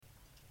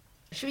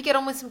Should we get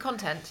on with some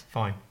content?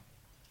 Fine.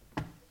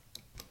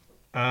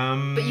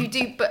 But you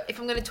do. But if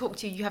I'm going to talk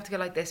to you, you have to go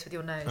like this with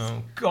your nose. Oh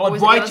Or God!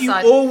 is it Why the do you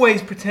other side?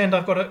 always pretend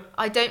I've got a?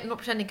 I'm not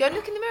pretending. Go and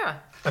look in the mirror.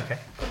 Okay.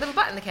 Got a little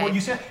bat in the cave. Well,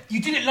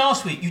 you did it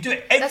last week. You do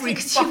it every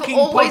because you've fucking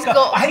always podcast.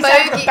 got I hate to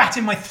have a bogey- bat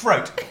in my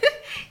throat.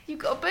 You've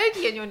got a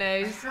bogey in your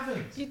nose. I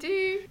haven't. You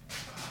do.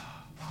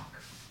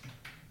 Fuck.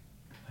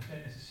 I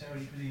don't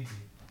necessarily believe you.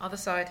 Other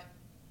side.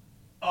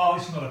 Oh,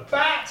 it's not a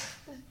bat.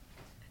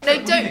 No, What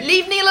do you don't think?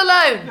 leave Neil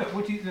alone. Look,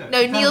 what do you look? No,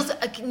 You Neil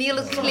found- has It's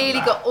not clearly a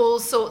bat. got all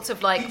sorts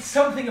of like. It's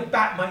something a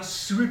bat might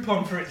swoop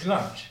on for its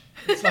lunch.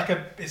 It's like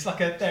a.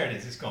 There it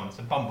is. It's gone. It's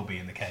a bumblebee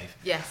in the cave.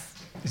 Yes.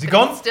 Is it But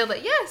gone? it's still there.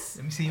 Yes.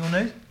 Let me see your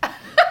nose.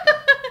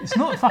 It's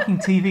not fucking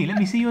TV. Let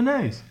me see your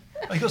nose.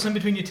 Oh, you got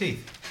something between your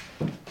teeth.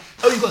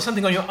 Oh, you've got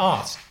something on your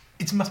arse.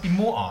 It must be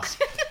more arse.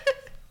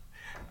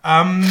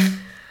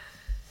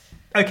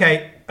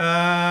 Okay.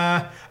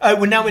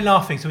 Well, now we're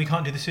laughing, so we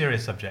can't do the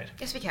serious subject.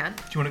 Yes, we can.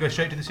 Do you want to go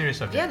straight to the serious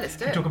subject? Yeah, let's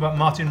do We it. talk about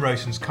Martin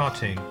Rowson's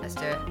cartoon. Let's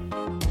do it.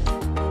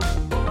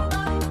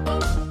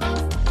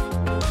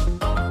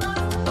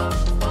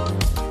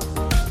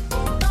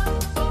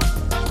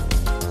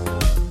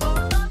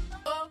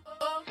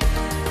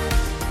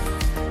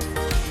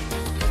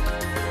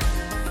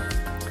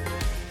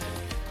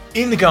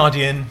 In The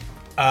Guardian.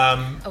 A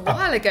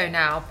while ago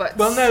now, but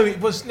Well, no, it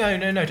was no.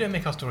 Don't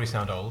make our story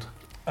sound old.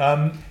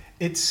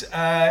 It's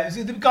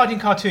the Guardian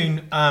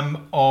cartoon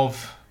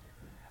of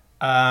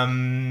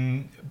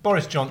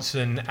Boris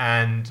Johnson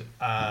and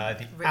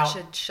the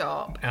Richard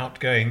Sharp.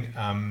 outgoing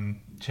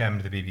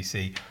chairman of the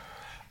BBC,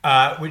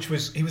 which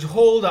was he was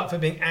hauled up for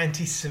being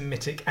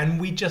anti-Semitic, and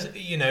we just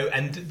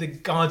and the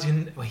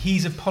Guardian,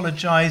 he's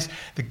apologised.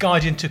 The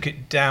Guardian took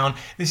it down.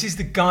 This is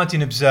the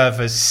Guardian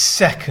Observer's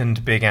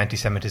second big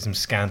anti-Semitism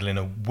scandal in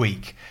a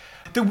week.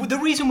 The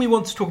reason we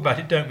want to talk about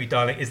it, don't we,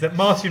 darling, is that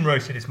Martin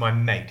Rowson is my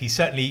mate. He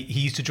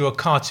used to draw a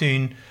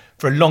cartoon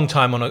for a long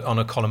time on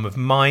a column of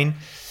mine.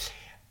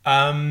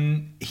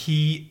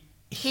 He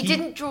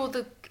didn't draw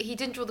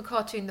the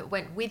cartoon that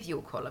went with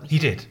your column. He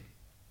did.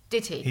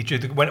 Did he? He drew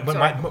the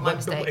My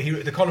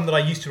mistake. the column that I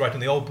used to write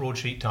on the old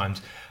Broadsheet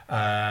Times.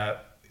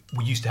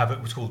 We used to have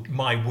it was called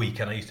My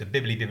Week, and I used to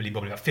bibbly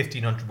about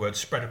 1,500 words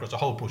spread across a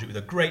whole broadsheet with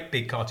a great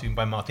big cartoon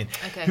by Martin,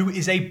 who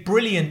is a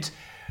brilliant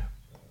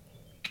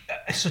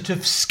sort of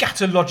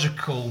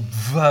scatological,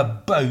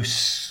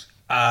 verbose,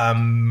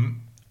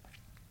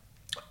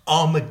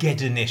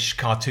 Armageddon-ish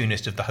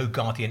cartoonist of the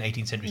Hogarthian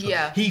 18th century style.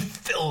 Yeah. He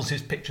fills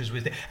his pictures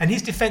with it. And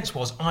his defence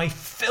was, I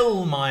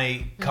fill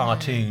my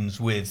cartoons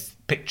with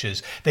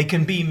pictures. They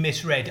can be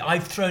misread.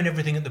 I've thrown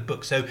everything at the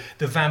book. So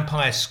the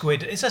vampire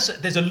squid,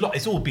 there's a lot,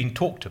 it's all been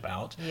talked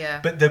about. Yeah.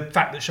 But the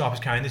fact that Sharp is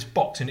carrying this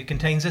box and it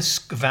contains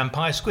a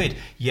vampire squid.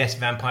 Yes,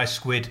 vampire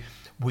squid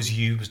was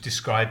used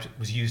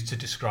to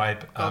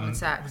describe Goldman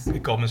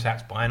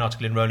Sachs by an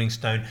article in Rolling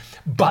Stone,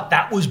 but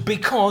that was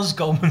because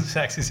Goldman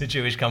Sachs is a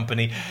Jewish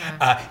company.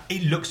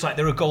 It looks like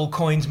there are gold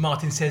coins.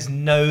 Martin says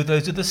no,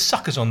 those are the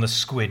suckers on the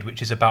squid,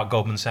 which is about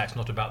Goldman Sachs,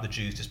 not about the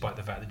Jews, despite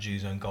the fact the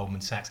Jews own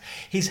Goldman Sachs.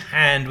 His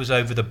hand was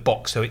over the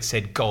box, so it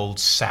said Gold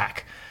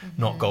Sack,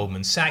 not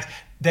Goldman Sachs.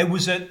 There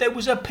was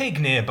a pig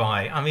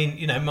nearby. I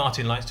mean,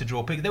 Martin likes to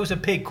draw pigs. There was a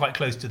pig quite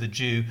close to the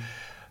Jew.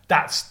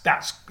 That's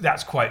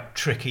quite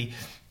tricky.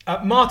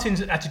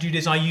 Martin's attitude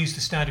is, I use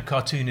the standard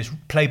cartoonist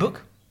playbook,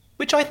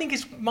 which I think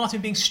is Martin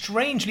being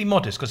strangely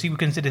modest, because he would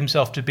consider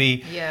himself to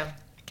be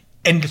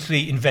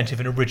endlessly inventive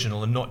and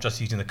original and not just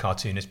using the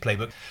cartoonist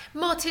playbook.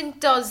 Martin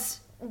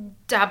does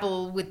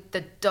dabble with the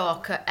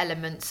darker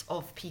elements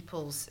of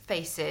people's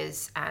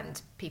faces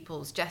and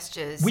people's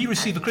gestures. We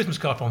receive a Christmas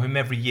card from him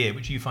every year,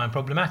 which you find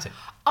problematic.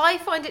 I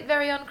find it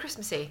very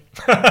un-Christmassy.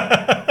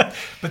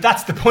 But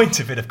that's the point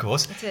of it, of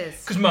course. It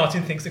is. Because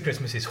Martin thinks that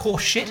Christmas is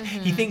horseshit.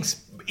 He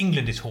thinks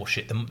England is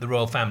horseshit, the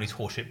royal family's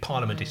horseshit,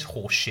 Parliament is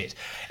horseshit.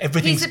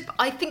 Everything's...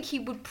 I think he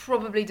would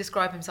probably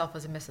describe himself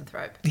as a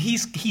misanthrope. He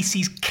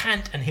sees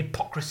cant and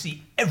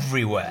hypocrisy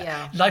everywhere.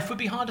 Yeah. Life would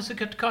be hard as a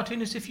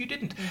cartoonist if you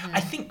didn't.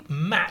 I think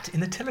Matt in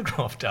The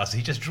Telegraph does.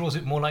 He just draws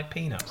it more like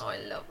Peanuts. Oh, I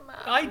love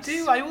Matt. I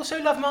do. I also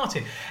love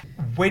Martin.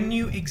 When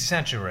you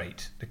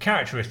exaggerate the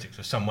characteristics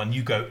of someone,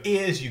 you go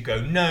ears, you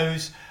go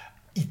nose,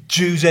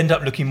 Jews end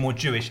up looking more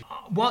Jewish.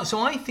 Well, so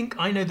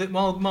I know that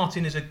while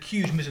Martin is a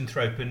huge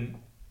misanthrope and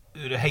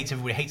hates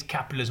everybody, hates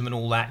capitalism and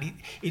all that,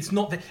 it's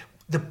not that.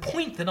 The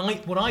point that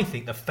what I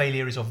think the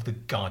failure is of The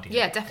Guardian.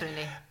 Yeah,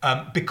 definitely.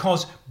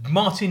 Because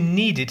Martin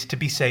needed to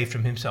be saved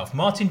from himself.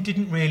 Martin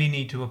didn't really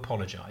need to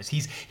apologise.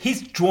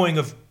 His drawing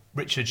of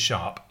Richard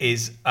Sharp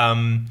is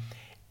not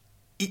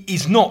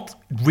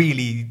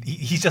really.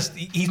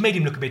 He's made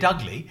him look a bit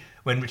ugly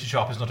when Richard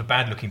Sharp is not a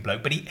bad looking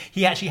bloke, but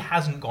he actually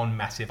hasn't gone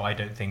massive, I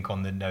don't think,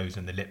 on the nose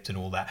and the lips and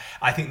all that.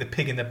 I think the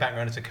pig in the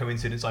background is a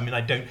coincidence. I mean,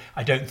 I don't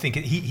think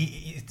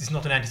it's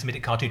not an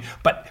anti-Semitic cartoon,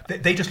 but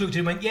they just looked at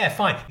him and went, yeah,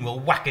 fine, we'll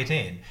whack it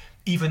in,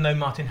 even though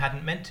Martin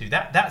hadn't meant to.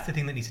 That's the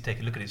thing that needs to take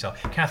a look at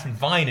itself. Catherine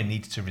Viner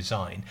needs to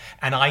resign,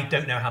 and I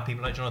don't know how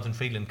people like Jonathan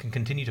Freedland can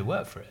continue to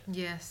work for it.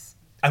 Yes.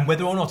 And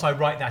whether or not I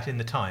write that in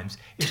the Times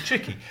is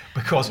tricky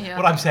because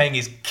what I'm saying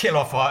is kill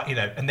off our,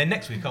 and then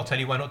next week I'll tell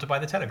you why not to buy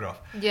the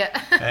Telegraph. Yeah.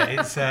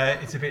 It's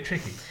a bit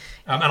tricky.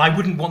 And I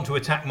wouldn't want to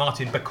attack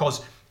Martin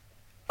because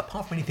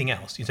apart from anything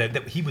else,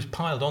 that he was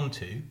piled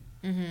onto,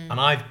 and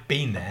I've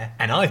been there,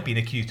 and I've been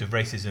accused of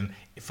racism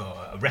for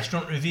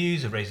restaurant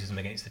reviews, of racism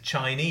against the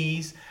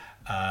Chinese.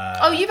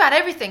 You've had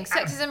everything: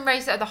 sexism,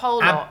 racism, the whole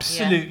lot.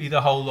 Absolutely,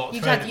 the whole lot.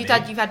 You've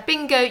had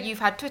bingo. You've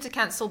had Twitter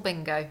cancel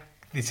bingo.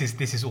 This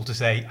is all to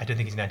say, I don't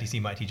think he's an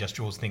anti-Semite. He just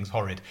draws things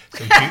horrid.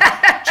 So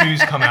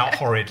Jews come out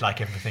horrid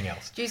like everything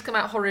else. Jews come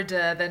out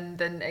horrider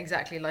than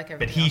exactly like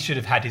everything. But he should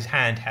have had his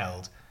hand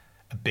held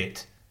a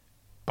bit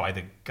by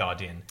the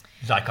Guardian,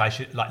 like I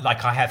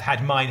have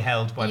had mine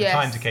held by the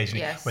Times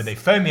occasionally, when they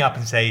phone me up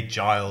and say,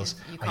 Giles,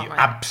 are you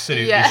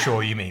absolutely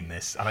sure you mean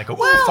this? And I go,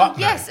 fuck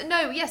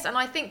no. Yes, and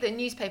I think that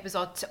newspapers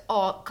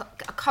are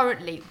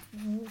currently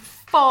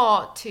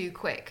far too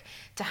quick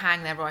to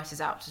hang their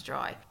writers out to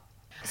dry.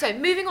 So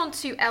moving on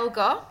to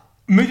Elgar.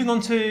 Moving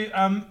on to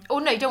no,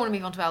 you don't want to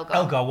move on to Elgar.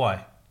 Elgar,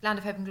 why? Land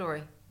of Hope and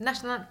Glory, the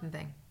national anthem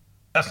thing.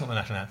 That's not the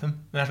national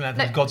anthem. The national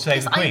anthem is God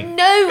Save the Queen. I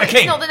know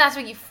it's not the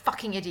national anthem, you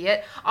fucking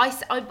idiot.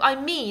 I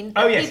mean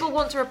that people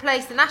want to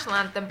replace the national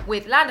anthem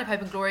with Land of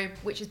Hope and Glory,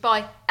 which is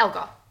by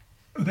Elgar.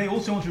 They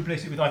also want to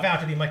replace it with I vow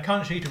to be my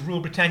country, to rule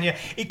Britannia.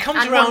 It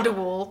comes and around.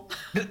 Wonderwall.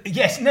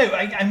 Yes, no,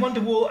 and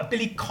Wonderwall.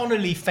 Billy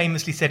Connolly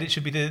famously said it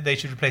should be they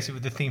should replace it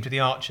with the theme to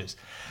the Archers.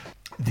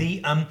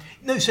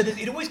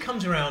 It always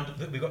comes around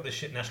that we've got this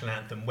shit national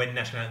anthem when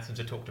national anthems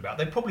are talked about.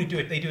 They probably do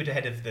it. They do it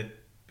ahead of the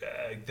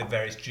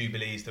various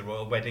jubilees, the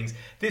royal weddings.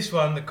 This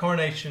one, the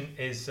coronation,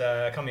 is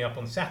coming up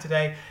on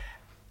Saturday.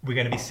 We're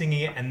going to be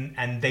singing it,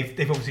 and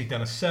they've obviously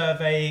done a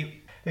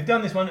survey. They've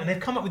done this one, and they've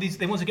come up with these.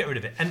 They want to get rid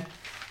of it, and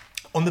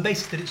on the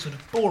basis that it's sort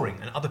of boring,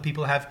 and other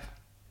people have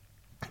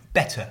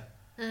better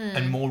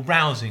and more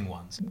rousing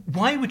ones.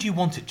 Why would you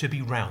want it to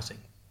be rousing?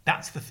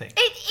 That's the thing.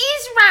 It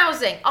is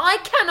rousing. I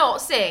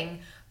cannot sing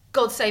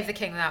God Save the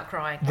King without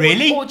crying.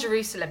 Really? Or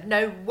Jerusalem.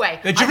 No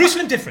way.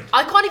 Jerusalem different.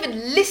 I can't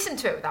even listen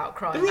to it without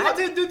crying.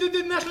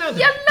 The national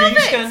anthem. Yeah, I love Do you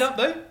stand up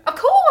though? Of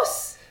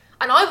course.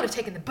 And I would have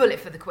taken the bullet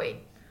for the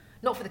Queen.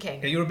 Not for the King.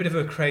 Yeah, you're a bit of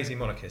a crazy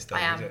monarchist though.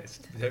 I am.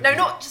 No,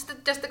 not just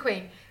the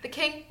Queen. The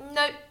King,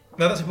 no.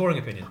 No, that's a boring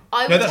opinion.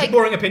 That's a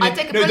boring opinion.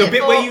 The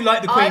bit where you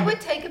like the Queen. I would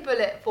take a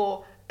bullet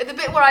for the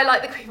bit where I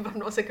like the Queen, but I'm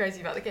not so crazy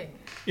about the King.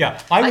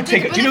 Yeah, I would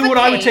take. Do you know what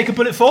I would take a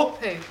bullet for?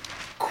 Who?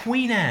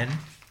 Queen Anne.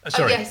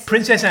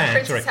 Princess Anne.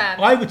 Anne.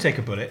 I would take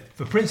a bullet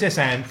for Princess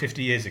Anne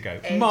 50 years ago.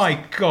 Age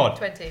My God.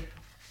 20.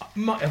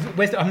 I'm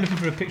looking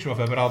for a picture of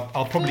her, but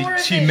I'll probably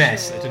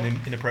mess at an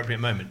inappropriate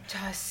moment.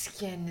 Her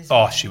skin is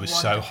she was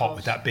so hot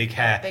with that big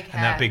hair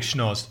and that big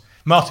schnoz.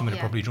 Martin would have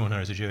probably drawn her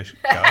as a Jewish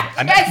girl.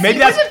 And maybe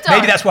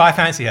that's why I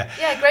fancy her.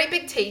 Yeah, great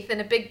big teeth and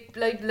a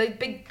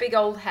big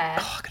old hair.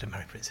 Oh, I could have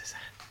married Princess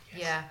Anne.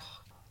 Yes. Yeah.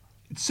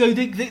 So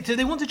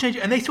they want to change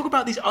it, and they talk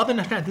about these other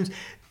national anthems.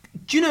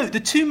 Do you know the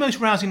two most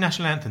rousing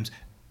national anthems,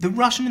 the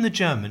Russian and the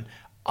German,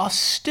 are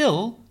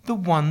still the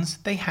ones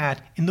they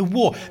had in the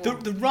war.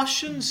 The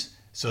Russians.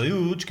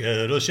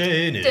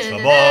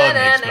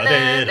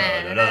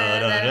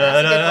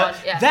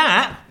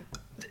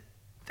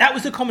 That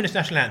was the communist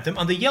national anthem.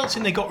 Under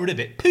Yeltsin, they got rid of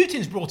it.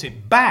 Putin's brought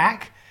it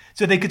back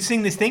so they could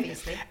sing this thing.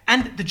 Obviously.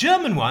 And the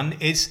German one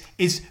is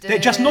they're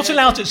just not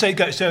allowed to. So it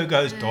goes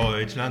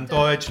Deutschland,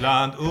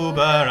 Deutschland,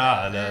 über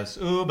alles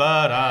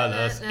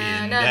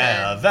in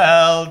der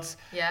Welt.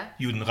 Yeah.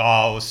 Juden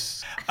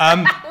raus.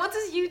 What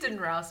does Juden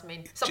raus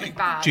mean? Something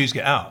bad. Jews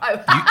get out.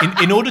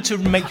 Oh. In order to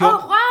make your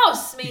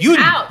raus means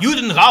out.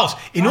 Juden raus.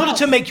 In order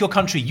to make your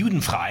country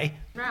Judenfrei,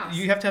 Raus.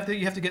 you have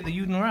to get the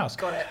Juden raus.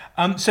 Got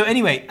it. So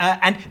anyway,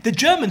 and the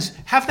Germans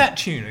have that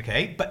tune,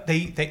 okay, but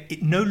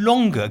it no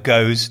longer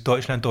goes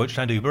Deutschland,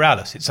 Deutschland über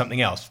alles. It's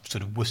something else,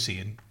 sort of wussy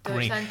and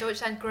green.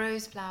 Deutschland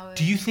grows flowers.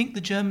 Do you think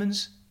the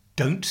Germans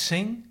don't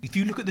sing? If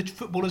you look at the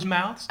footballers'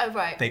 mouths,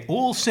 right. They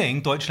all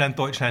sing Deutschland,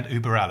 Deutschland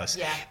über alles.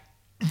 Yeah.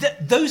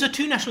 Those are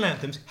two national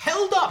anthems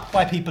held up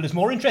by people as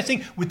more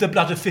interesting with the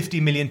blood of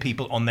 50 million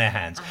people on their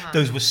hands. Uh-huh.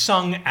 Those were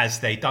sung as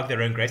they dug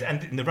their own graves.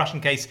 And in the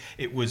Russian case,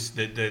 it was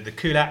the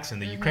kulaks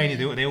and the Ukrainians.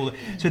 They all.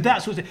 So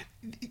that's what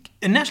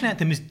a national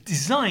anthem is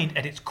designed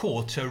at its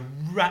core to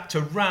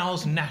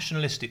rouse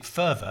nationalistic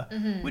fervour,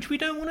 which we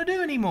don't want to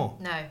do anymore.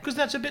 No. Because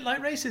that's a bit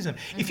like racism.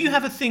 If you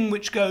have a thing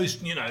which goes,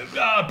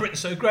 Britain's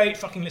so great,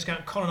 fucking let's go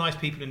and colonise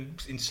people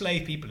and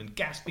enslave people and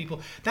gas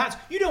people,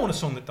 you don't want a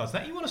song that does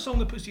that. You want a song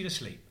that puts you to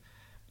sleep.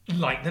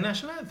 Like the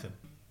national anthem.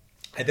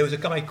 There was a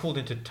guy called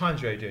into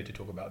Times Radio to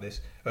talk about this.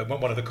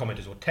 One of the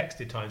commenters or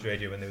texted Times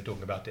Radio when they were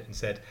talking about it and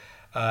said,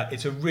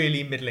 it's a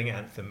really middling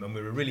anthem and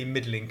we're a really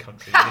middling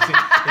country.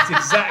 It's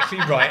exactly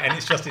right, and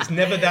it's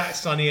never that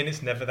sunny and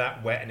it's never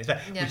that wet, and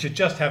we should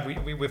just have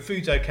we're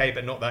food's okay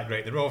but not that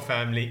great. The royal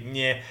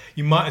family,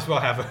 you might as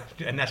well have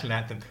a national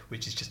anthem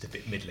which is just a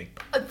bit middling.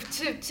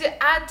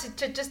 To add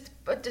to just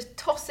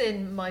toss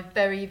in my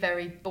very,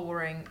 very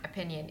boring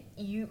opinion,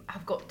 you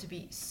have got to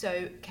be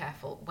so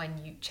careful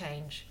when you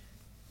change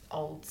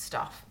old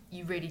stuff.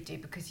 You really do,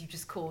 because you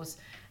just cause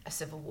a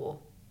civil war.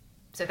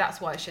 So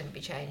that's why it shouldn't be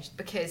changed,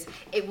 because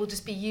it will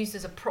just be used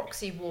as a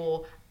proxy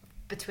war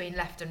between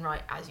left and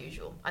right as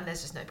usual, and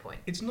there's just no point.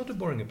 It's not a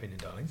boring opinion,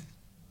 darling.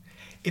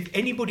 If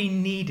anybody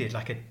needed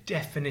like a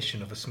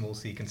definition of a small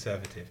c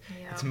conservative,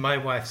 it's my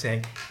wife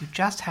saying, you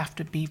just have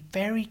to be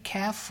very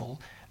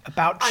careful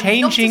about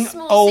changing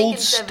old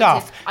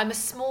stuff. I'm a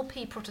small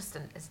p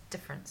Protestant. There's a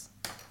difference.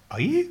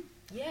 Are you?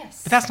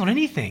 Yes. But that's not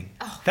anything.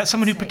 Oh, that's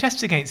someone who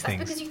protests against things.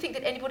 That's because you think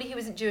that anybody who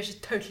isn't Jewish is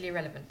totally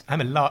irrelevant.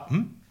 I'm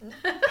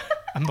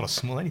I'm not a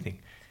small anything.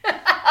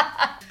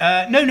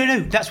 No.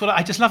 That's what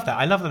I just love that.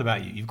 I love that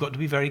about you. You've got to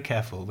be very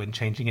careful when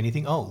changing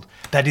anything old.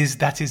 That is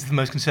the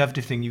most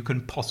conservative thing you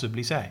can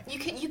possibly say. You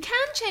can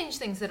change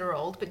things that are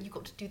old, but you've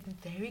got to do them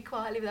very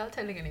quietly without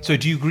telling anyone. So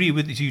do you agree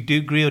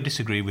or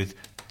disagree with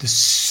the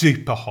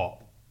super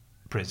hot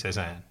Princess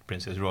Anne,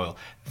 Princess Royal,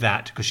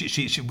 that because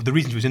she the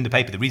reason she was in the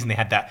paper, the reason they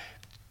had that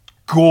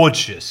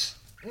gorgeous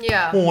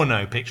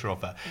porno picture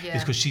of her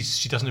is because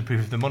she doesn't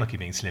approve of the monarchy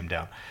being slimmed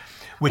down.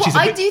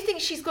 I do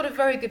think she's got a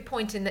very good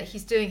point in that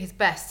he's doing his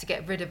best to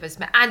get rid of us,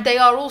 and they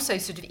are also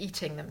sort of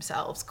eating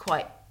themselves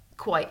quite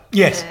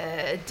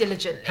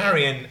diligently.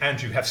 Harry and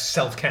Andrew have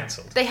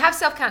self-cancelled. They have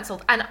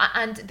self-cancelled,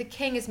 and the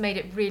king has made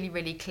it really,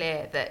 really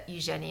clear that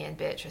Eugenie and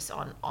Beatrice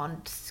aren't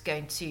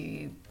going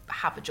to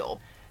have a job.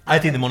 I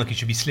think the monarchy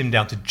should be slimmed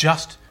down to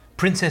just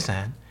Princess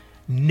Anne,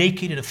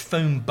 naked in a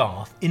foam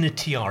bath, in a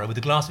tiara, with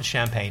a glass of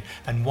champagne,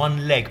 and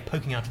one leg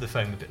poking out of the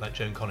foam, a bit like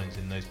Joan Collins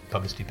in those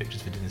publicity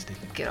pictures for Dynasty.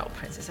 Good old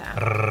Princess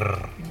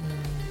Anne.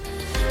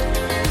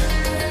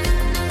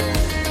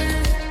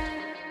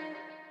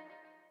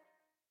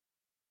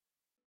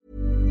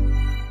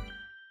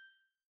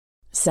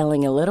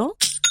 Selling a little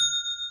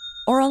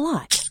or a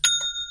lot?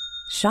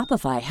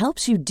 Shopify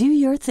helps you do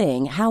your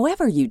thing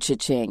however you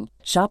cha-ching.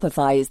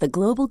 Shopify is the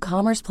global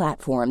commerce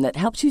platform that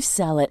helps you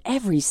sell at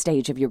every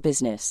stage of your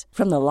business.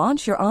 From the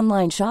launch your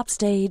online shop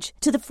stage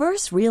to the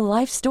first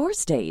real-life store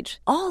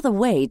stage, all the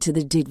way to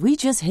the did we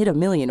just hit a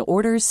million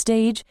orders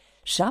stage.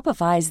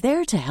 Shopify's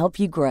there to help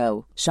you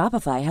grow.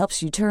 Shopify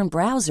helps you turn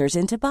browsers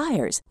into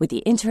buyers with the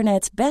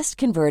internet's best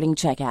converting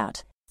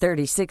checkout.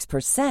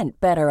 36%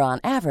 better on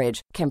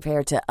average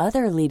compared to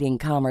other leading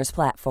commerce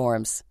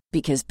platforms.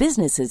 Because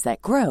businesses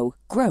that grow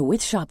with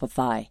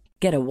Shopify.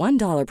 Get a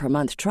 $1 per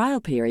month trial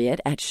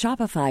period at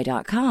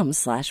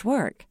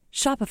shopify.com/work.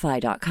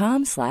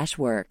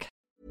 Shopify.com/work.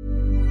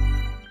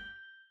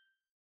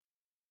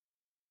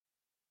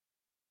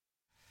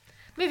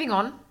 Moving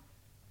on.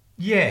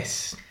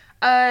 Yes.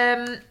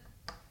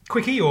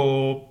 Quickie,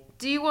 or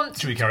do you want?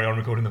 Should we carry on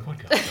recording the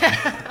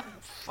podcast?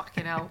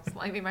 Fucking hell! It's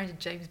like being married to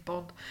James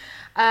Bond.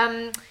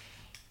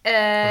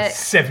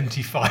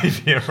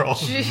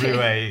 75-year-old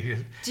roue.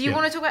 Do you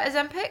want to talk about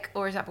Ozempic,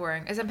 or is that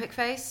boring? Ozempic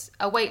face,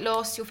 a weight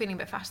loss. You're feeling a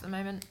bit fat at the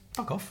moment.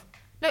 Fuck off.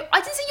 No,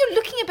 I didn't say you're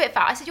looking a bit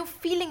fat. I said you're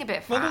feeling a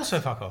bit fat. Well, also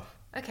fuck off.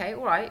 Okay,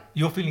 all right.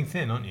 You're feeling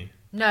thin, aren't you?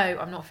 No,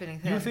 I'm not feeling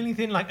thin. You were feeling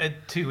thin like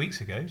 2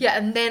 weeks ago. Yeah,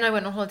 and then I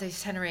went on holiday to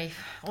Tenerife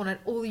on an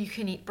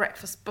all-you-can-eat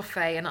breakfast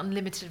buffet and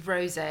unlimited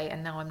rosé,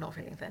 and now I'm not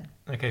feeling thin.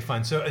 Okay,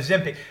 fine. So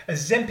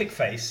Ozempic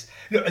face.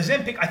 Look,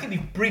 Ozempic, I think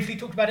we've briefly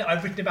talked about it.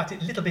 I've written about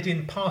it a little bit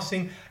in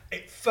passing.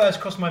 It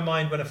first crossed my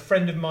mind when a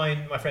friend of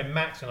mine, my friend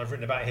Max, and I've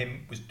written about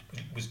him, was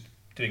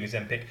doing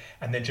Ozempic,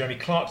 and then Jeremy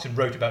Clarkson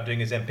wrote about doing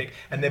Ozempic,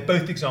 and they're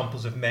both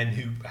examples of men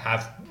who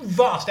have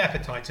vast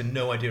appetites and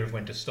no idea of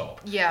when to stop.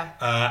 Yeah.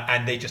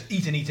 And they just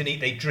eat and eat and eat.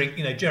 They drink,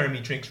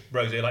 Jeremy drinks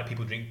rosé like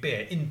people drink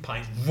beer, in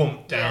pints,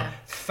 wump down,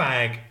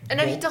 fag. And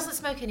no, he doesn't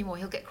smoke anymore.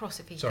 He'll get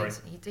cross if he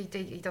does. He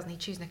doesn't. He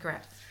chooses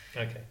Nicorette.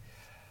 Okay.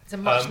 It's a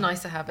much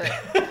nicer habit.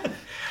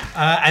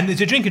 And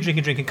there's a drink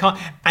and can't.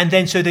 And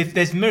then so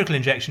there's miracle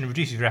injection,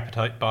 reduces your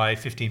appetite by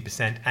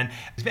 15%. And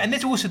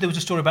there was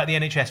a story about the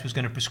NHS was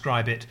going to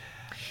prescribe it.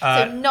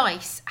 So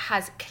NICE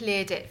has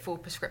cleared it for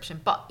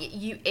prescription, but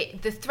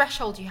the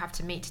threshold you have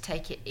to meet to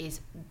take it is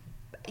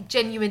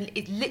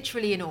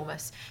literally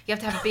enormous. You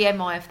have to have a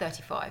BMI of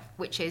 35,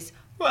 which is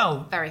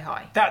very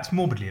high. That's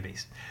morbidly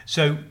obese.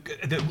 So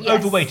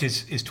overweight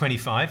is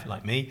 25,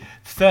 like me.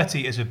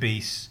 30 is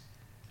obese,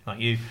 like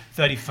you.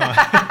 35.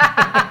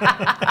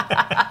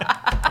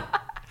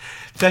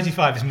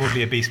 35 is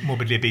morbidly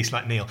obese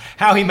like Neil.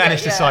 How he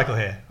managed to cycle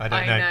here, I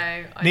don't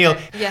know. Neil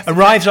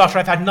arrives after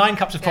I've had 9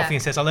 cups of coffee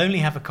and says, I'll only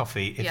have a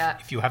coffee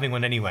if you're having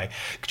one anyway.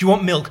 Do you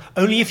want milk?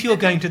 Only if you're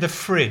going to the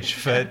fridge.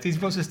 He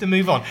wants us to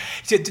move on.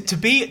 So, to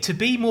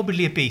be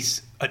morbidly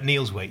obese at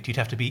Neil's weight, you'd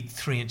have to be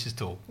 3 inches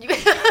tall.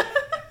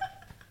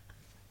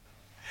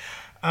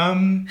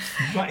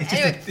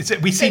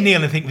 We see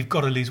Neil and think we've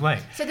got to lose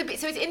weight. So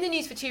it's in the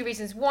news for 2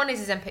 reasons. One is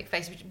Ozempic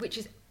face, which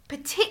is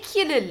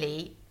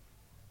particularly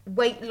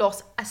weight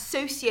loss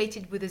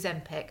associated with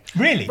Ozempic,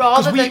 really,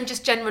 rather than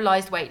just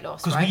generalised weight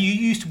loss. Because right?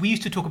 we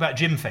used to talk about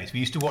Gym Face.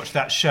 We used to watch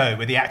that show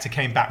where the actor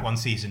came back one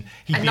season.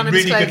 He'd been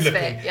really good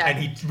looking, and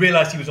he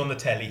realised he was on the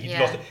telly. He'd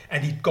lost it,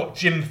 and he'd got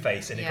Gym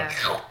Face, and he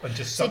got and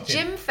just sucked in.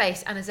 So Gym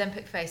Face and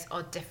Ozempic face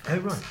are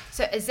different. Oh right.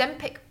 So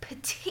Ozempic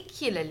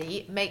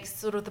particularly makes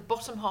sort of the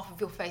bottom half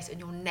of your face and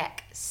your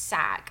neck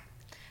sag,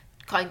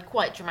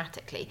 quite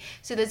dramatically.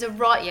 So there's a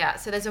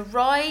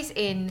rise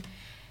in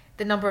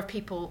the number of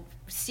people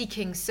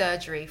seeking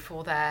surgery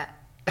for their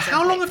Ozempic.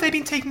 How long have they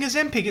been taking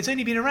Ozempic? It's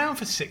only been around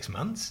for 6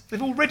 months.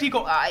 They've already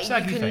got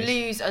saggy face. You can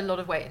lose a lot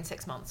of weight in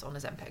 6 months on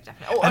Ozempic,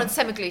 definitely. Or on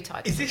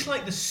semaglutide. Is this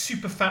like the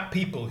super fat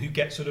people who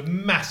get sort of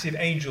massive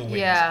angel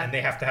wings and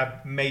they have to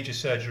have major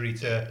surgery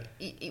to...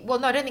 Well,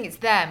 no, I don't think it's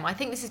them. I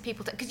think this is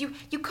people... Because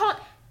you can't...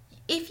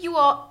 If you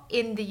are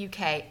in the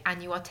UK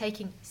and you are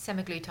taking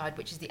semaglutide,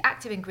 which is the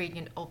active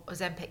ingredient of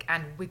Ozempic,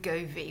 and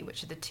Wegovy,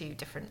 which are the two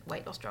different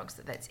weight loss drugs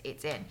that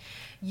it's in,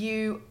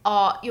 you're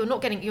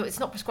not getting... It's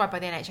not prescribed by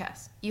the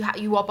NHS.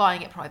 You are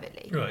buying it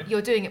privately. Right.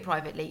 You're doing it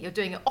privately. You're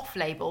doing it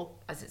off-label,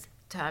 as it's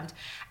termed,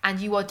 and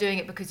you are doing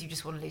it because you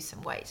just want to lose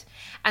some weight.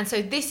 And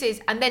so this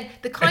is... And then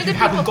the kind of... You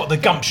haven't got the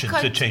gumption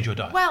to change your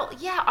diet. Well,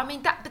 yeah, I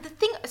mean, that... But the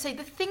thing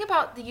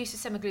about the use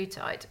of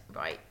semaglutide,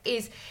 right,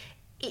 is...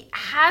 It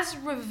has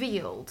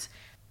revealed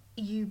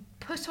you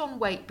put on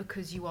weight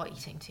because you are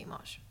eating too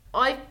much.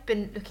 I've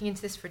been looking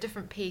into this for a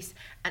different piece,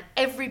 and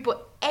every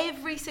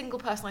single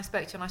person I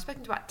spoke to, and I've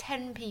spoken to about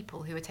 10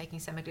 people who are taking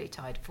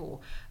semaglutide for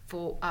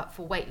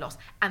weight loss,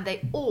 and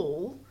they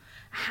all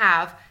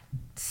have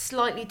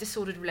slightly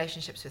disordered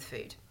relationships with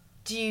food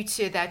due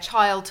to their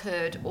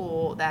childhood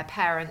or their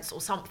parents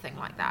or something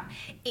like that.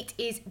 It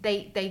is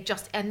they're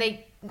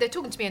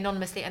talking to me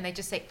anonymously, and they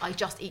just say, I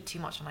just eat too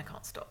much and I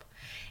can't stop.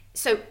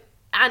 So.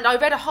 And I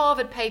read a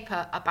Harvard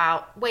paper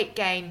about weight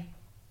gain.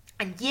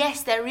 And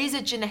yes, there is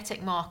a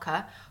genetic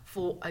marker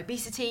for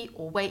obesity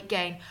or weight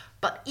gain.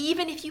 But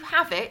even if you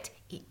have it,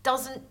 it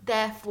doesn't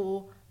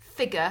therefore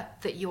figure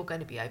that you're going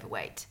to be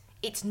overweight.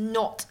 It's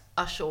not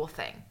a sure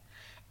thing.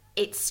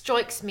 It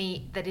strikes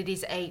me that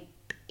yes,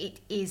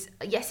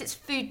 it's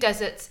food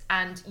deserts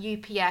and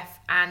UPF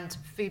and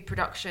food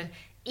production.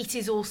 It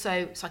is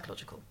also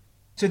psychological.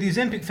 So the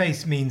Ozempic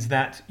face means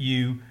that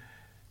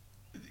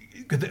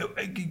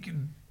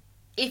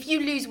if you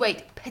lose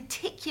weight,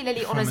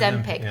 particularly on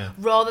Ozempic,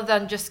 rather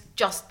than just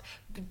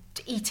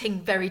eating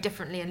very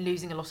differently and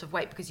losing a lot of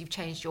weight because you've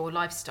changed your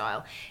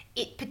lifestyle,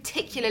 it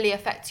particularly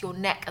affects your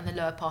neck and the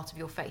lower part of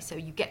your face. So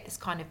you get this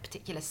kind of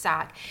particular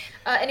sag.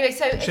 Anyway,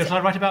 so... Should I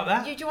write about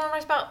that? Do you want to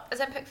write about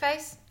Ozempic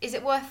face? Is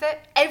it worth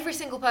it? Every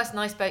single person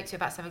I spoke to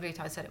about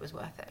semaglutide said it was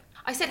worth it.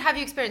 I said, have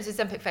you experienced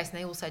Ozempic face? And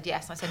they all said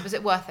yes. And I said, was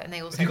it worth it? And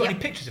they all said, have you got any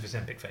pictures of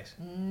Ozempic face?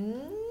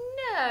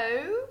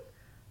 No.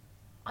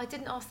 I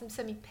didn't ask them to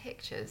send me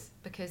pictures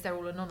because they're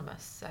all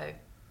anonymous. So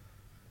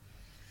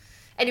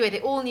anyway, they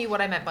all knew what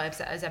I meant by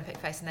Ozempic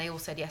face, and they all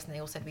said yes, and they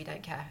all said we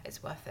don't care.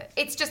 It's worth it.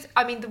 It's just,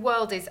 I mean, the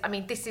world is. I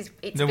mean, it's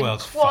been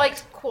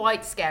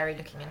quite scary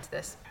looking into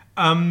this.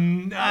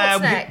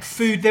 What's next?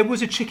 Food. There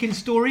was a chicken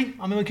story.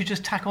 I mean, we could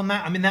just tack on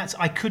that. I mean,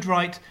 I could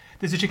write.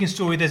 There's a chicken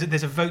story.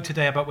 There's a vote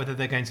today about whether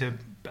they're going to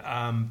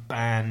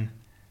ban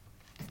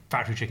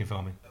factory chicken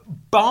farming.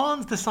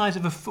 Barns the size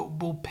of a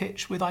football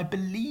pitch with, I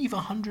believe,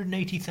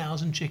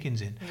 180,000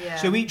 chickens in. Yeah.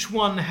 So each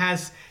one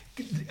has,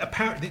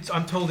 apparently,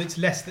 I'm told it's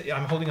less than,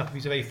 I'm holding up a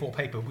piece of A4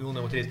 paper, we all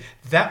know what it is.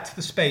 That's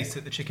the space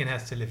that the chicken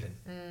has to live in.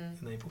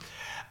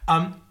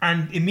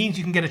 And it means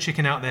you can get a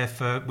chicken out there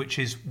which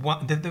is,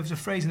 there was a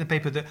phrase in the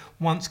paper that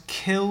once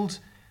killed,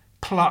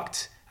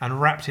 plucked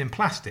and wrapped in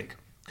plastic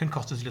can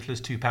cost as little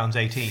as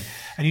 £2.18.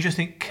 And you just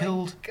think,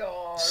 killed,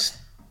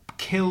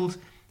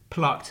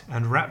 plucked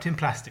and wrapped in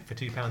plastic for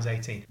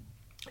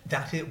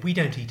 £2.18. We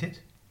don't eat it.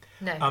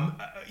 No.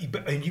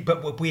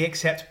 But we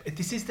accept.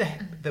 This is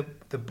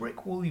the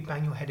brick wall you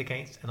bang your head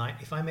against. And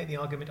if I make the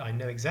argument, I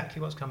know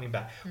exactly what's coming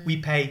back. We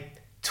pay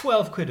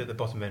 12 quid at the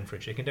bottom end for a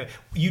chicken.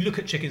 You look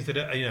at chickens that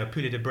are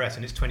poulet de Bresse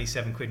and it's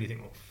 27 quid. And you think,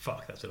 well,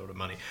 fuck, that's a lot of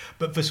money.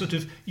 But for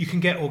you can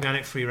get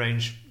organic free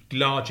range,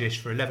 largish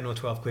for 11 or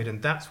 12 quid,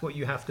 and that's what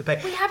you have to pay.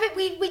 We have it.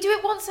 We do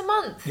it once a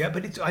month. Yeah,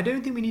 but I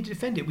don't think we need to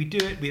defend it. We do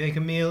it. We make a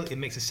meal. It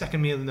makes a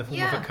second meal in the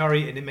form of a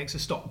curry, and it makes a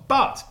stock.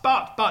 But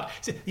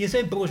so you're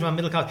saying bourgeois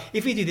middle class.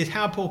 If we do this,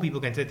 how are poor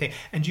people going to think?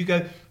 And you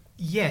go,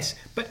 yes,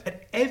 but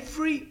at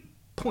every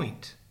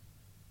point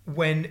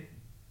when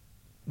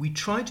we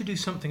try to do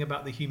something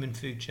about the human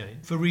food chain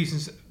for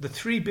reasons, the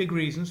three big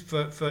reasons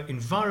for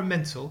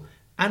environmental,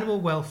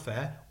 animal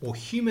welfare or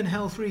human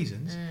health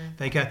reasons,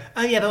 they go,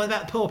 oh yeah, but what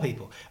about poor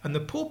people? And the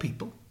poor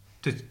people,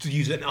 to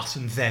use an us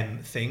and them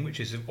thing, which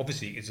is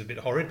obviously is a bit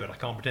horrid, but I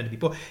can't pretend to be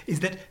poor,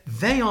 is that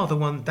they are the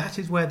one, that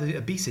is where the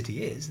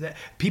obesity is. That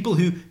people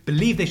who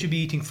believe they should be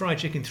eating fried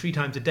chicken 3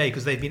 times a day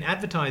because they've been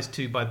advertised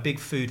to by big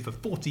food for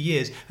 40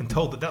 years and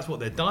told that that's what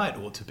their diet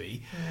ought to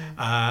be.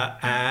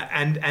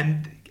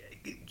 And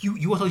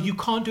you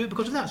can't do it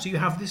because of that. So you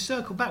have this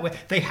circle back where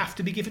they have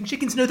to be given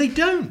chickens. No, they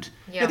don't.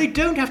 Yeah. No, they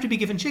don't have to be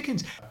given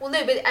chickens. Well,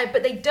 no,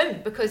 but they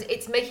don't, because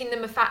it's making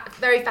them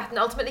very fat and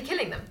ultimately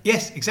killing them.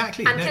 Yes,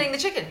 exactly. And killing the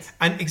chickens.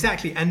 And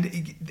exactly.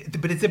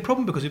 But it's a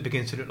problem because it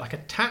begins to look like a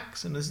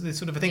tax and this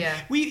sort of a thing. Yeah.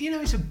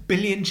 It's 1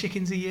 billion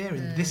chickens a year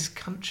in this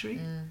country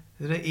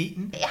that are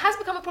eaten. It has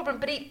become a problem,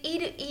 but it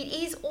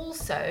is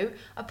also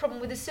a problem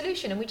with the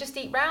solution, and we just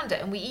eat round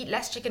it, and we eat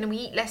less chicken and we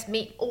eat less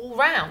meat all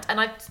round. And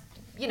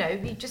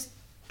we just...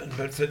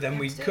 But then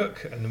we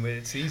cook, and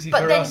it's easy for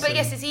us. But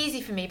yes, it's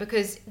easy for me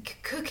because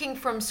cooking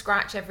from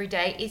scratch every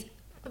day is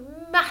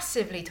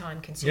massively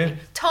time consuming.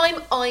 Yeah.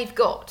 Time I've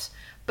got,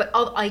 but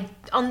I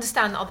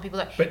understand that other people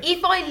don't. But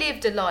if I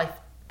lived a life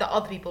that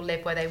other people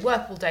live, where they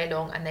work all day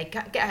long and they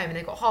get home and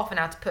they've got half an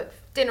hour to put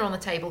dinner on the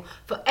table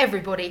for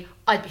everybody,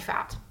 I'd be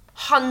fat.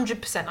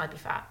 100% I'd be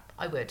fat.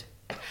 I would.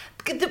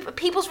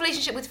 People's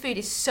relationship with food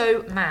is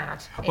so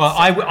mad. Well,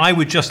 I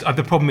would just...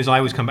 the problem is I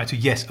always come back to,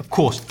 yes, of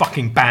course,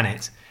 fucking ban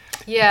it.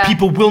 Yeah.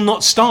 People will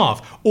not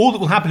starve. All that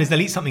will happen is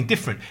they'll eat something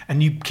different.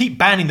 And you keep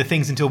banning the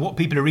things until what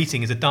people are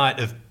eating is a diet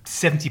of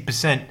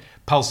 70%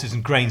 pulses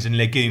and grains and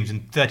legumes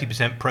and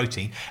 30%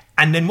 protein.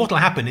 And then what will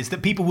happen is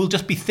that people will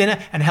just be thinner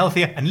and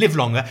healthier and live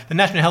longer. The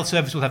National Health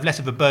Service will have less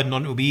of a burden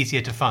on it. It will be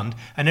easier to fund.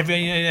 And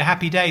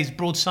happy days,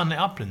 broad sunlit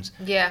uplands.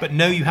 Yeah. But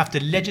no, you have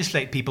to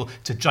legislate people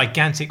to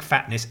gigantic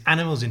fatness,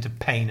 animals into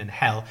pain and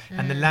hell,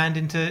 and the land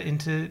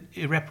into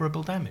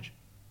irreparable damage.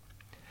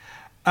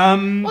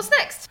 What's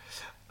next?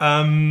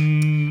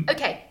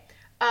 Okay.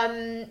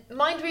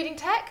 Mind reading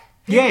tech?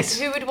 Yes.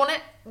 Who would want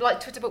it? Like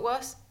Twitter, but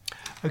worse?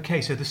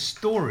 Okay, so the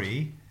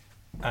story...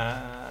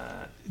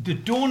 the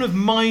dawn of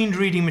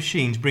mind-reading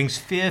machines brings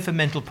fear for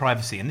mental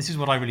privacy. And this is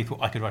what I really thought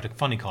I could write a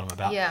funny column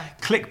about. Yeah.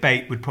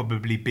 Clickbait would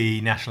probably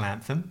be National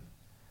Anthem.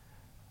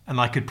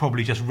 And I could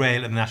probably just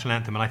rail at the National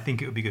Anthem, and I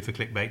think it would be good for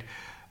clickbait.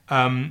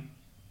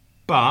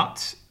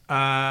 But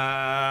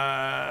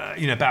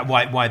about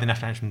why the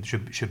National Anthem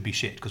should be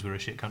shit, because we're a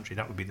shit country.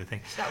 That would be the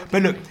thing.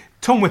 But look,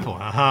 Tom Whipple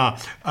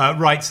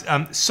writes,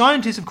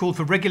 scientists have called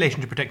for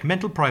regulation to protect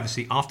mental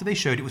privacy after they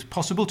showed it was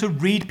possible to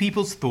read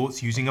people's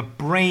thoughts using a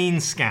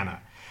brain scanner.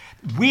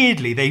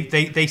 Weirdly,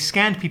 they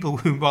scanned people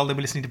while they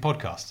were listening to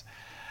podcasts.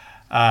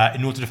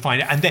 In order to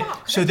find it, and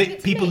so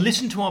that people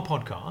listen to our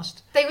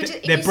podcast.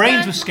 Their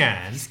brains were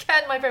scanned. You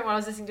scanned my brain while I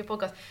was listening to a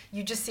podcast.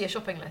 You just see a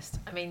shopping list.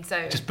 I mean,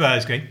 so just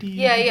birds going.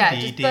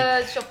 Just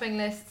birds, shopping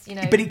lists.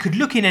 But it could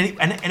look in any,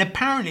 and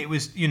apparently it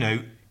was.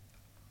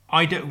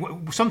 I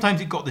don't.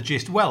 Sometimes it got the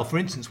gist well. For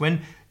instance,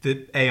 when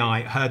the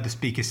AI heard the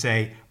speaker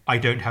say, "I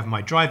don't have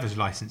my driver's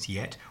license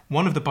yet,"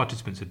 one of the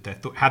participants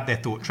had their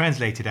thought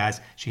translated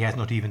as, "She has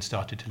not even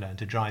started to learn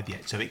to drive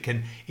yet." So it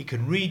can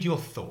read your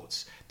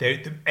thoughts.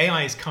 The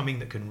AI is coming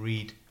that can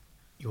read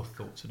your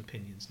thoughts and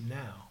opinions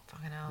now.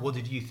 Fucking hell. What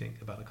did you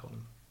think about the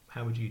column?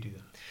 How would you do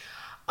that?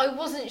 I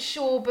wasn't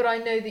sure, but I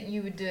know that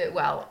you would do it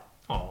well.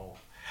 Oh,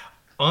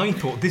 I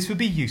thought this would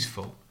be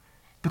useful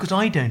because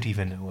I don't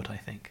even know what I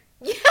think.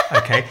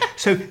 Okay,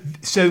 so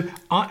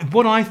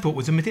what I thought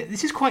was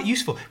this is quite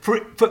useful for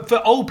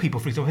old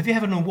people, for example. Have you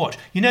ever done a watch?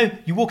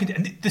 You walk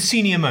into the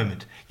senior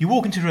moment. You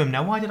walk into a room.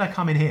 Now, why did I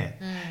come in here?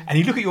 And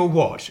you look at your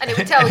watch, and it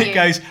would tell you. It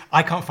goes,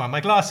 I can't find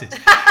my glasses,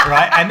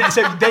 right? And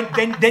so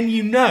then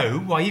you know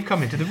why you've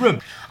come into the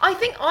room. I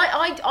think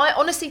I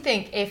honestly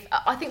think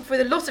I think for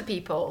a lot of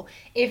people,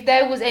 if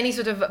there was any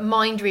sort of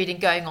mind reading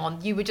going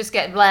on, you would just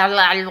get blah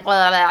blah blah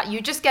blah.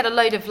 You just get a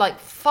load of like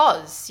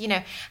fuzz.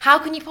 How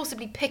can you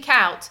possibly pick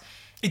out?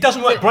 It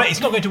doesn't work, right? It's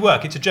not going to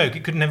work. It's a joke.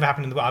 It could never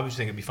happen in the world. I was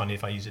thinking it'd be funny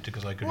if I used it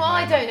because I could. Well,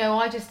 I don't know.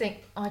 I just think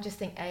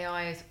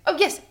AI is. Oh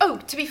yes. Oh,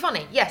 to be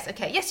funny. Yes.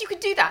 Okay. Yes, you could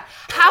do that.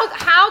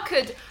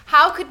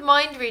 How could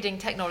mind reading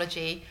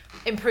technology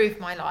improve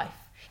my life?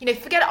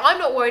 Forget it. I'm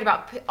not worried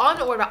about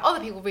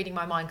other people reading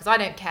my mind because I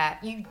don't care.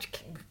 You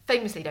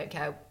famously don't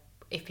care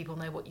if people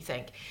know what you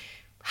think.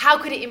 How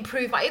could it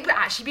improve it would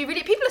actually be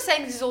really. People are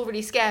saying this is all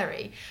really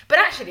scary, but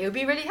actually it would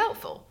be really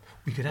helpful.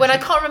 When I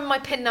can't remember my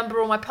PIN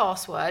number or my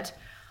password,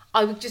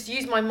 I would just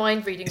use my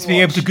mind reading. It's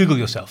being able to Google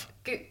yourself.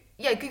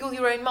 Google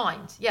your own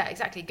mind. Yeah,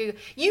 exactly. Google.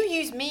 You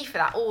use me for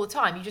that all the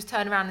time. You just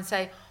turn around and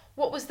say,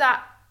 "What was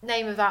that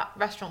name of that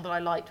restaurant that I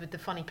liked with the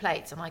funny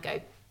plates?" And I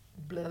go,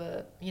 blah,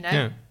 blah,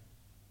 Yeah.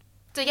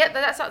 So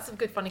that's a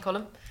good funny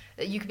column.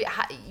 You could be,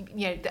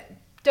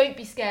 don't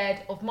be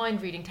scared of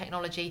mind reading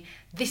technology.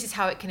 This is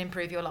how it can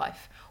improve your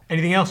life.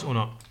 Anything else or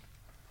not?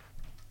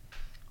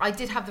 I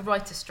did have the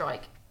writer's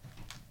strike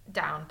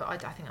down, but I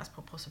think that's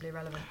possibly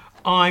irrelevant.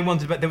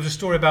 There was a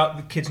story about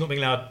the kids not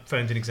being allowed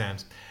phones in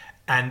exams,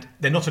 and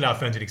they're not allowed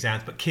phones in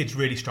exams, but kids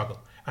really struggle,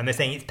 and they're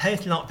saying it's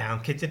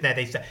post-lockdown. Kids are there.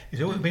 It's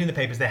always been in the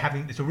papers.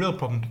 It's a real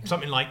problem.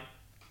 Something like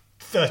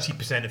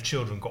 30% of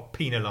children got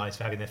penalised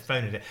for having their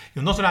phone in it.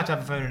 You're not allowed to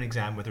have a phone in an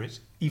exam,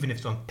 even if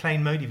it's on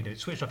plane mode, even if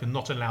it's switched off. You're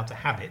not allowed to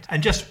have it.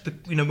 And just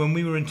when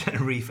we were in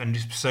Tenerife, and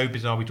just so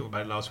bizarre, we talked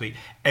about it last week.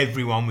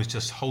 Everyone was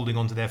just holding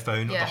onto their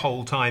phone the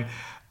whole time.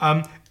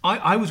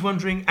 I was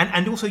wondering,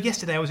 and also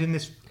yesterday I was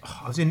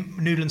in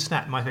Noodle and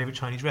Snap, my favourite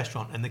Chinese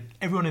restaurant, and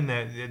everyone in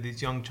there, these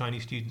young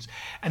Chinese students,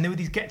 and there were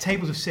these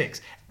tables of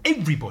 6.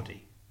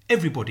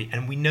 Everybody,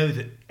 and we know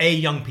that A,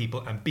 young people,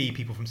 and B,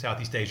 people from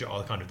Southeast Asia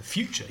are kind of the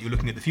future. You're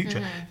looking at the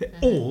future. They're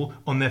all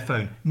on their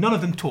phone. None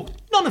of them talked.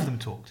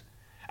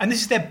 And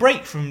this is their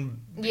break from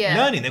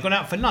learning. They've gone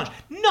out for lunch.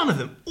 None of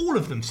them, all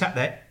of them sat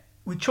there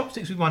with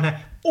chopsticks with one hand,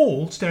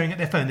 all staring at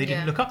their phone. They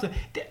didn't look up.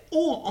 They're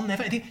all on their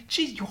phone.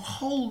 Geez, your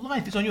whole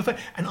life is on your phone.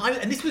 And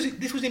this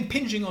was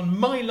impinging on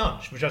my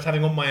lunch, which I was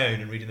having on my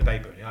own and reading the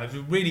paper. I was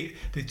really,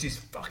 this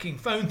fucking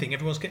phone thing.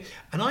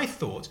 And I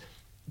thought,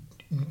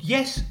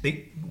 yes,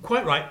 they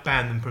quite right,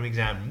 ban them from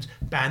exam rooms,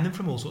 ban them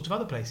from all sorts of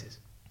other places.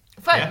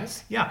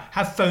 Phones? Yeah,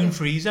 have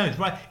phone-free zones,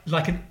 right?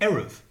 Like an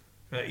Eruv.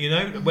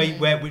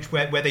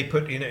 Where they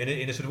put in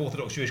a sort of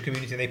Orthodox Jewish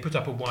community, they put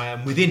up a wire,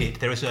 and within it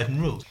there are certain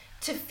rules.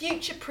 To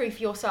future-proof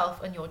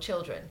yourself and your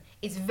children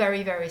is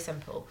very, very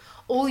simple.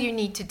 All you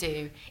need to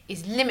do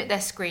is limit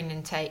their screen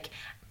intake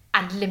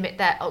and limit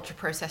their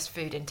ultra-processed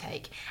food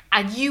intake.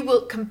 And you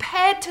will,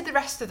 compared to the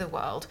rest of the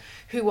world,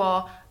 who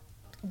are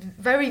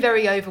very,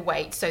 very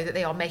overweight, so that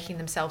they are making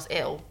themselves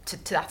ill, to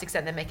that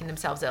extent they're making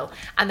themselves ill,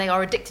 and they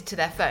are addicted to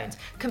their phones.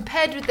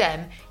 Compared with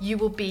them, you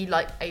will be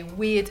like a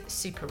weird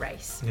super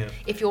race. Yeah.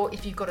 If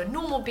you've got a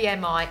normal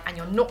BMI and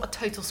you're not a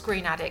total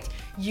screen addict,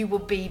 you will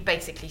be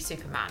basically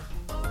Superman.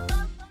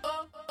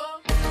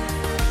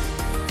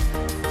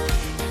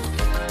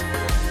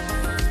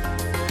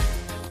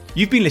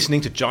 You've been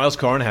listening to Giles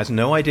Coren Has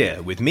No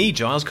Idea, with me,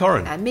 Giles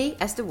Coren. And me,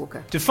 Esther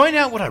Walker. To find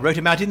out what I wrote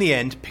about in the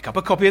end, pick up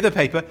a copy of the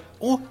paper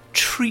or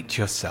treat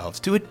yourselves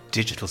to a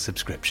digital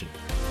subscription.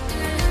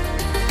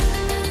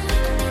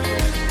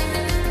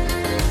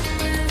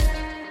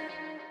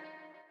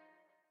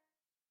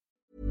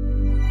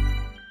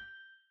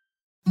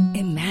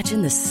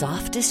 Imagine the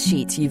softest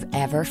sheets you've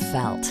ever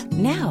felt.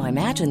 Now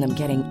imagine them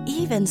getting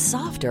even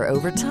softer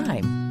over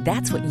time.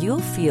 That's what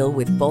you'll feel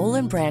with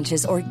Boll &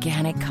 Branch's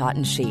organic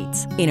cotton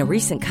sheets. In a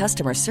recent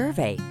customer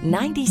survey,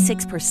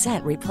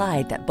 96%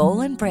 replied that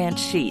Boll & Branch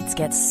sheets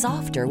get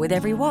softer with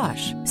every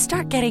wash.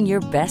 Start getting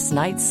your best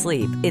night's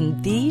sleep in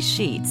these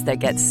sheets that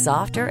get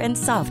softer and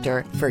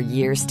softer for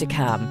years to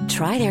come.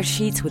 Try their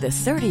sheets with a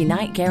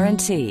 30-night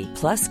guarantee.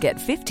 Plus, get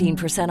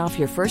 15% off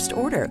your first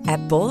order at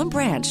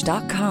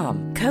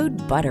bollandbranch.com. Code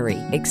BUTTERY.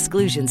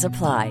 Exclusions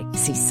apply.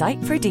 See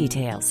site for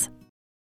details.